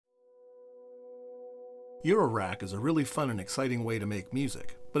Eurorack is a really fun and exciting way to make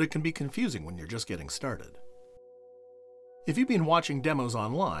music, but it can be confusing when you're just getting started. If you've been watching demos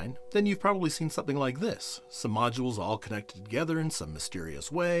online, then you've probably seen something like this. Some modules all connected together in some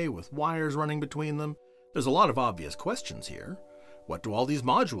mysterious way, with wires running between them. There's a lot of obvious questions here. What do all these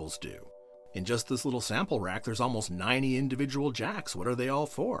modules do? In just this little sample rack, there's almost 90 individual jacks. What are they all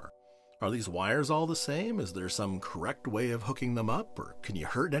for? Are these wires all the same? Is there some correct way of hooking them up? Or can you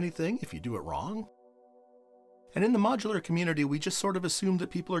hurt anything if you do it wrong? And in the modular community, we just sort of assume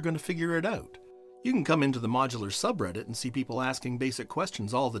that people are going to figure it out. You can come into the modular subreddit and see people asking basic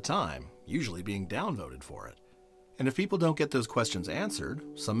questions all the time, usually being downvoted for it. And if people don't get those questions answered,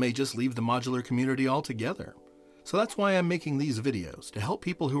 some may just leave the modular community altogether. So that's why I'm making these videos, to help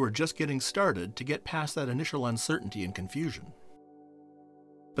people who are just getting started to get past that initial uncertainty and confusion.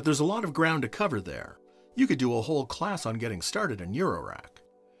 But there's a lot of ground to cover there. You could do a whole class on getting started in Eurorack.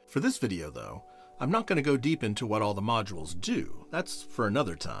 For this video though, I'm not going to go deep into what all the modules do, that's for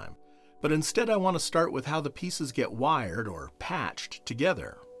another time. But instead I want to start with how the pieces get wired or patched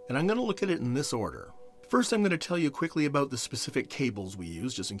together. And I'm going to look at it in this order. First I'm going to tell you quickly about the specific cables we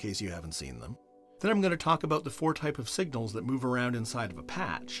use, just in case you haven't seen them. Then I'm going to talk about the 4 types of signals that move around inside of a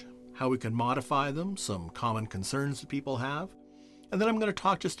patch, how we can modify them, some common concerns that people have. And then I'm going to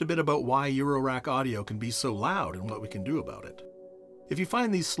talk just a bit about why Eurorack audio can be so loud and what we can do about it. If you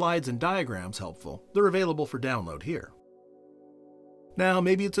find these slides and diagrams helpful, they're available for download here. Now,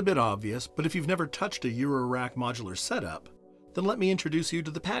 maybe it's a bit obvious, but if you've never touched a Eurorack modular setup, then let me introduce you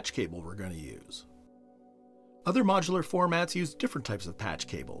to the patch cable we're going to use. Other modular formats use different types of patch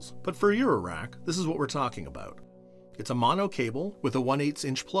cables, but for Eurorack, this is what we're talking about. It's a mono cable with a 1/8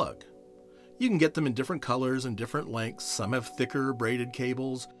 inch plug. You can get them in different colors and different lengths. Some have thicker braided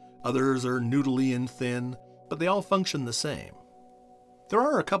cables, others are noodly and thin, but they all function the same. There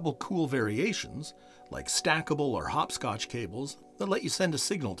are a couple cool variations, like stackable or hopscotch cables, that let you send a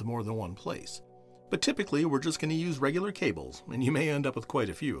signal to more than one place. But typically we're just going to use regular cables, and you may end up with quite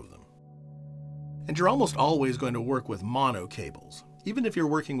a few of them. And you're almost always going to work with mono cables. Even if you're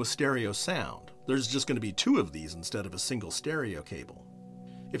working with stereo sound, there's just going to be 2 of these instead of a single stereo cable.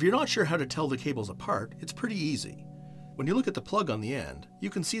 If you're not sure how to tell the cables apart, it's pretty easy. When you look at the plug on the end, you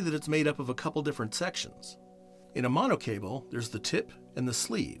can see that it's made up of a couple different sections. In a mono cable, there's the tip and the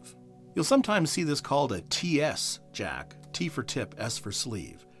sleeve. You'll sometimes see this called a TS jack, T for tip, S for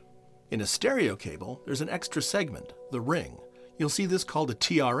sleeve. In a stereo cable, there's an extra segment, the ring. You'll see this called a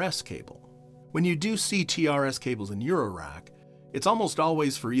TRS cable. When you do see TRS cables in Eurorack, it's almost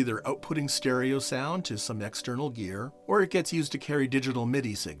always for either outputting stereo sound to some external gear, or it gets used to carry digital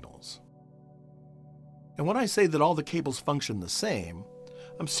MIDI signals. And when I say that all the cables function the same,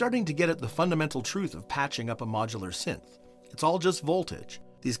 I'm starting to get at the fundamental truth of patching up a modular synth. It's all just voltage.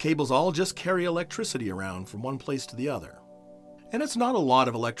 These cables all just carry electricity around from one place to the other. And it's not a lot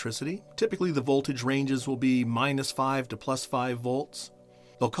of electricity. Typically the voltage ranges will be -5 to +5 volts.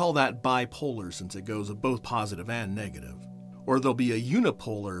 They'll call that bipolar since it goes of both positive and negative. Or there'll be a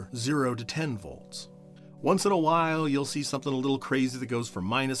unipolar 0 to 10 volts. Once in a while you'll see something a little crazy that goes from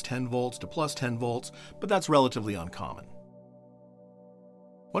 -10 volts to +10 volts, but that's relatively uncommon.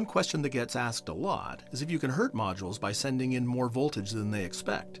 One question that gets asked a lot is if you can hurt modules by sending in more voltage than they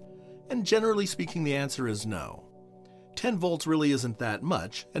expect. And generally speaking, the answer is no. 10 volts really isn't that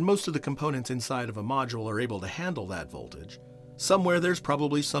much, and most of the components inside of a module are able to handle that voltage. Somewhere there's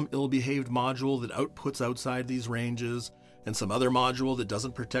probably some ill-behaved module that outputs outside these ranges, and some other module that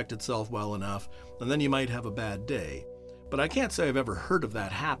doesn't protect itself well enough, and then you might have a bad day. But I can't say I've ever heard of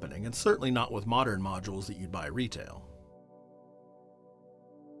that happening, and certainly not with modern modules that you'd buy retail.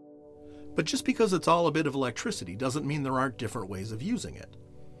 But just because it's all a bit of electricity doesn't mean there aren't different ways of using it.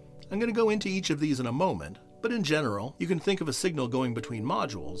 I'm going to go into each of these in a moment, but in general, you can think of a signal going between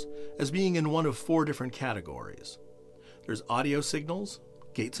modules as being in one of 4 different categories. There's audio signals,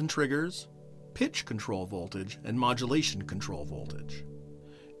 gates and triggers, pitch control voltage, and modulation control voltage.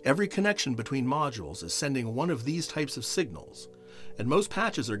 Every connection between modules is sending one of these types of signals, and most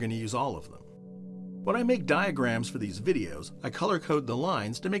patches are going to use all of them. When I make diagrams for these videos, I color code the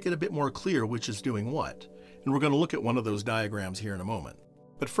lines to make it a bit more clear which is doing what, and we're going to look at one of those diagrams here in a moment.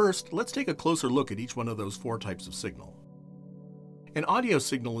 But first, let's take a closer look at each one of those 4 types of signal. An audio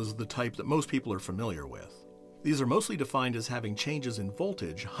signal is the type that most people are familiar with. These are mostly defined as having changes in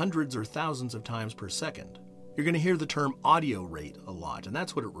voltage hundreds or thousands of times per second. You're going to hear the term audio rate a lot, and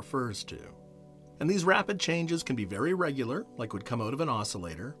that's what it refers to. And these rapid changes can be very regular, like would come out of an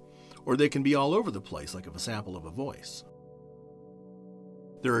oscillator, or they can be all over the place, like a sample of a voice.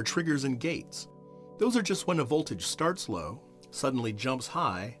 There are triggers and gates. Those are just when a voltage starts low, suddenly jumps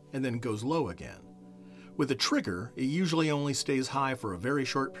high, and then goes low again. With a trigger, it usually only stays high for a very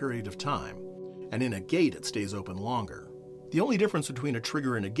short period of time, and in a gate it stays open longer. The only difference between a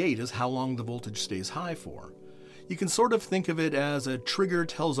trigger and a gate is how long the voltage stays high for. You can sort of think of it as a trigger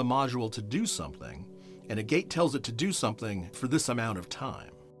tells a module to do something, and a gate tells it to do something for this amount of time.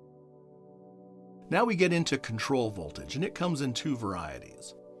 Now we get into control voltage, and it comes in two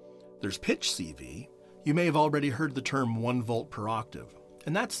varieties. There's pitch CV. You may have already heard the term 1 volt per octave,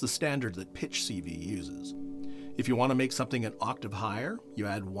 and that's the standard that pitch CV uses. If you want to make something an octave higher, you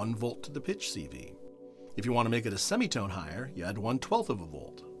add 1 volt to the pitch CV. If you want to make it a semitone higher, you add 1/12 of a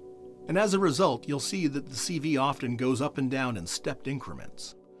volt. And as a result, you'll see that the CV often goes up and down in stepped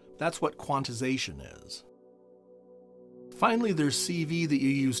increments. That's what quantization is. Finally, there's CV that you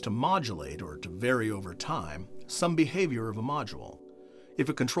use to modulate, or to vary over time, some behavior of a module.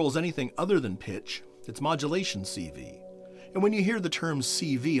 If it controls anything other than pitch, it's modulation CV. And when you hear the term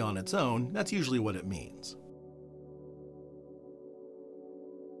CV on its own, that's usually what it means.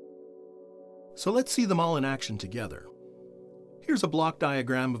 So let's see them all in action together. Here's a block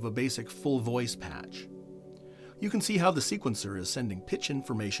diagram of a basic full voice patch. You can see how the sequencer is sending pitch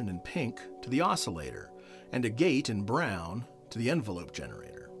information in pink to the oscillator, and a gate in brown to the envelope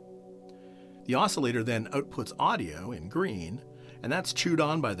generator. The oscillator then outputs audio in green, and that's chewed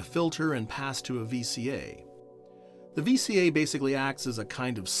on by the filter and passed to a VCA. The VCA basically acts as a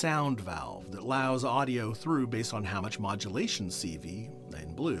kind of sound valve that allows audio through based on how much modulation CV,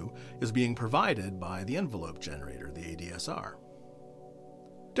 in blue, is being provided by the envelope generator, the ADSR.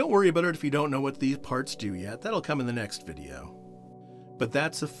 Don't worry about it if you don't know what these parts do yet, that'll come in the next video. But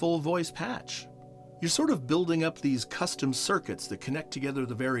that's a full voice patch. You're sort of building up these custom circuits that connect together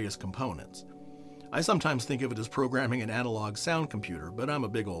the various components. I sometimes think of it as programming an analog sound computer, but I'm a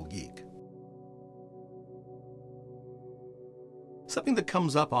big old geek. Something that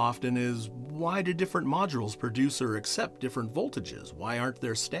comes up often is, why do different modules produce or accept different voltages? Why aren't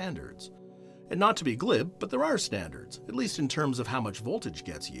there standards? And not to be glib, but there are standards, at least in terms of how much voltage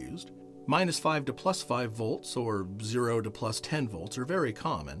gets used. -5 to +5 volts or 0 to +10 volts are very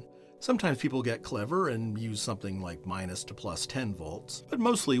common. Sometimes people get clever and use something like - to +10 volts, but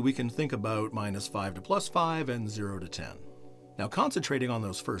mostly we can think about -5 to +5 and 0 to 10. Now concentrating on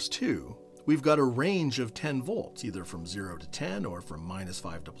those first two, we've got a range of 10 volts, either from 0 to 10 or from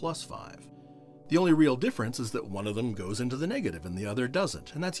 -5 to +5. The only real difference is that one of them goes into the negative and the other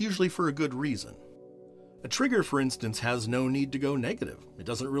doesn't, and that's usually for a good reason. A trigger, for instance, has no need to go negative. It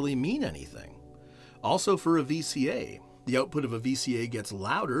doesn't really mean anything. Also for a VCA, the output of a VCA gets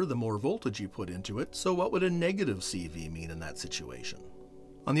louder the more voltage you put into it, so what would a negative CV mean in that situation?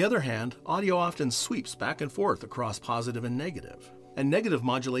 On the other hand, audio often sweeps back and forth across positive and negative. And negative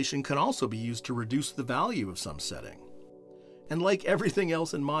modulation can also be used to reduce the value of some setting. And like everything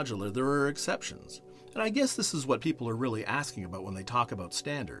else in modular, there are exceptions. And I guess this is what people are really asking about when they talk about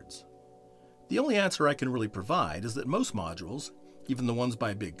standards. The only answer I can really provide is that most modules, even the ones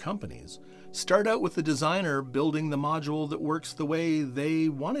by big companies, start out with the designer building the module that works the way they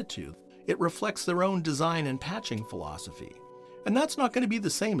want it to. It reflects their own design and patching philosophy. And that's not going to be the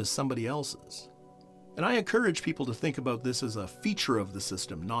same as somebody else's. And I encourage people to think about this as a feature of the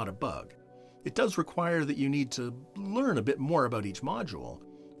system, not a bug. It does require that you need to learn a bit more about each module,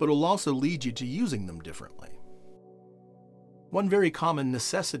 but it will also lead you to using them differently. One very common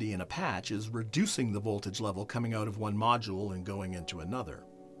necessity in a patch is reducing the voltage level coming out of one module and going into another.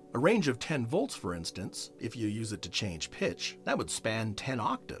 A range of 10 volts, for instance, if you use it to change pitch, that would span 10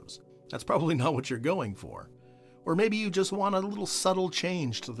 octaves. That's probably not what you're going for. Or maybe you just want a little subtle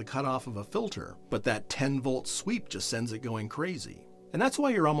change to the cutoff of a filter, but that 10-volt sweep just sends it going crazy. And that's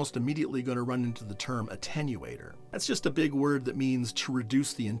why you're almost immediately going to run into the term attenuator. That's just a big word that means to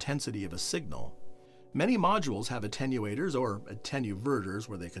reduce the intensity of a signal. Many modules have attenuators or attenuverters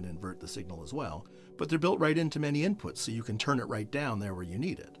where they can invert the signal as well, but they're built right into many inputs so you can turn it right down there where you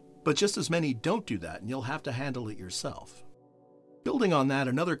need it. But just as many don't do that, and you'll have to handle it yourself. Building on that,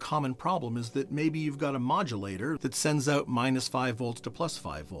 another common problem is that maybe you've got a modulator that sends out -5 volts to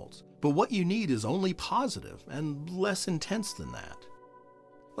 +5 volts, but what you need is only positive and less intense than that.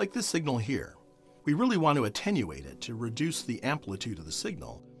 Like this signal here. We really want to attenuate it to reduce the amplitude of the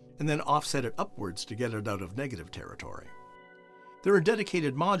signal, and then offset it upwards to get it out of negative territory. There are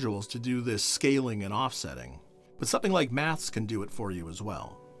dedicated modules to do this scaling and offsetting, but something like maths can do it for you as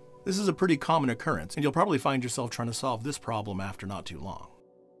well. This is a pretty common occurrence, and you'll probably find yourself trying to solve this problem after not too long.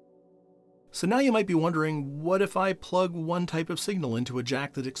 So now you might be wondering, what if I plug one type of signal into a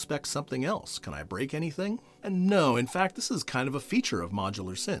jack that expects something else? Can I break anything? And no, in fact, this is kind of a feature of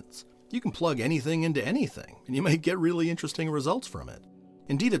modular synths. You can plug anything into anything, and you might get really interesting results from it.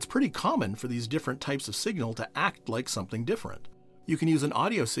 Indeed, it's pretty common for these different types of signal to act like something different. You can use an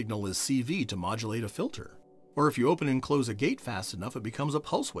audio signal as CV to modulate a filter. Or if you open and close a gate fast enough, it becomes a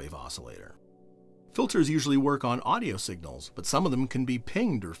pulse wave oscillator. Filters usually work on audio signals, but some of them can be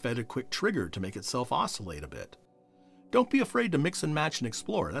pinged or fed a quick trigger to make it self-oscillate a bit. Don't be afraid to mix and match and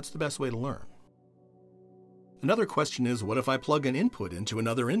explore. That's the best way to learn. Another question is, what if I plug an input into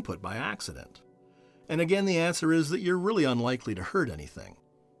another input by accident? And again, the answer is that you're really unlikely to hurt anything.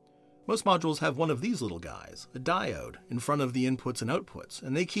 Most modules have one of these little guys, a diode, in front of the inputs and outputs,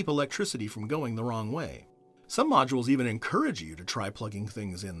 and they keep electricity from going the wrong way. Some modules even encourage you to try plugging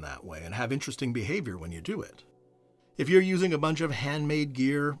things in that way and have interesting behavior when you do it. If you're using a bunch of handmade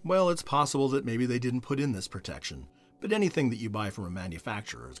gear, well, it's possible that maybe they didn't put in this protection, but anything that you buy from a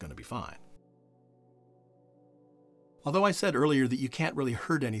manufacturer is going to be fine. Although I said earlier that you can't really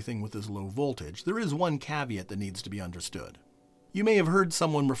hurt anything with this low voltage, there is one caveat that needs to be understood. You may have heard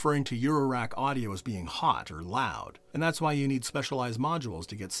someone referring to Eurorack audio as being hot or loud, and that's why you need specialized modules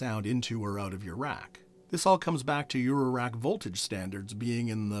to get sound into or out of your rack. This all comes back to Eurorack voltage standards being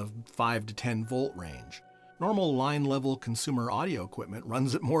in the 5 to 10 volt range. Normal line-level consumer audio equipment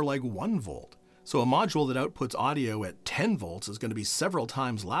runs at more like 1 volt, so a module that outputs audio at 10 volts is going to be several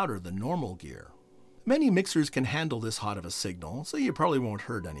times louder than normal gear. Many mixers can handle this hot of a signal, so you probably won't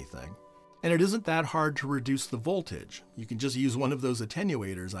hurt anything. And it isn't that hard to reduce the voltage. You can just use one of those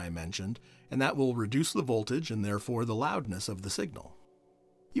attenuators I mentioned, and that will reduce the voltage and therefore the loudness of the signal.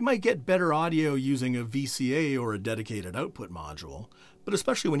 You might get better audio using a VCA or a dedicated output module, but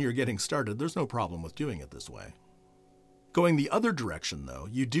especially when you're getting started, there's no problem with doing it this way. Going the other direction though,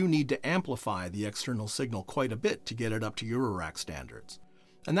 you do need to amplify the external signal quite a bit to get it up to Eurorack standards.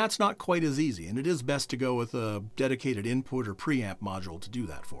 And that's not quite as easy, and it is best to go with a dedicated input or preamp module to do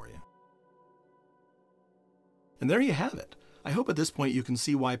that for you. And there you have it. I hope at this point you can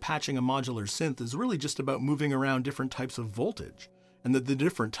see why patching a modular synth is really just about moving around different types of voltage, and that the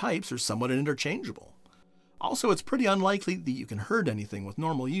different types are somewhat interchangeable. Also, it's pretty unlikely that you can hurt anything with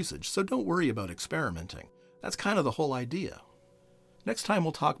normal usage, so don't worry about experimenting. That's kind of the whole idea. Next time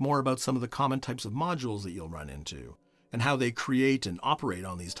we'll talk more about some of the common types of modules that you'll run into, and how they create and operate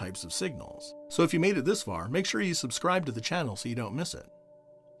on these types of signals. So if you made it this far, make sure you subscribe to the channel so you don't miss it.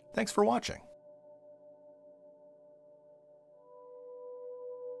 Thanks for watching.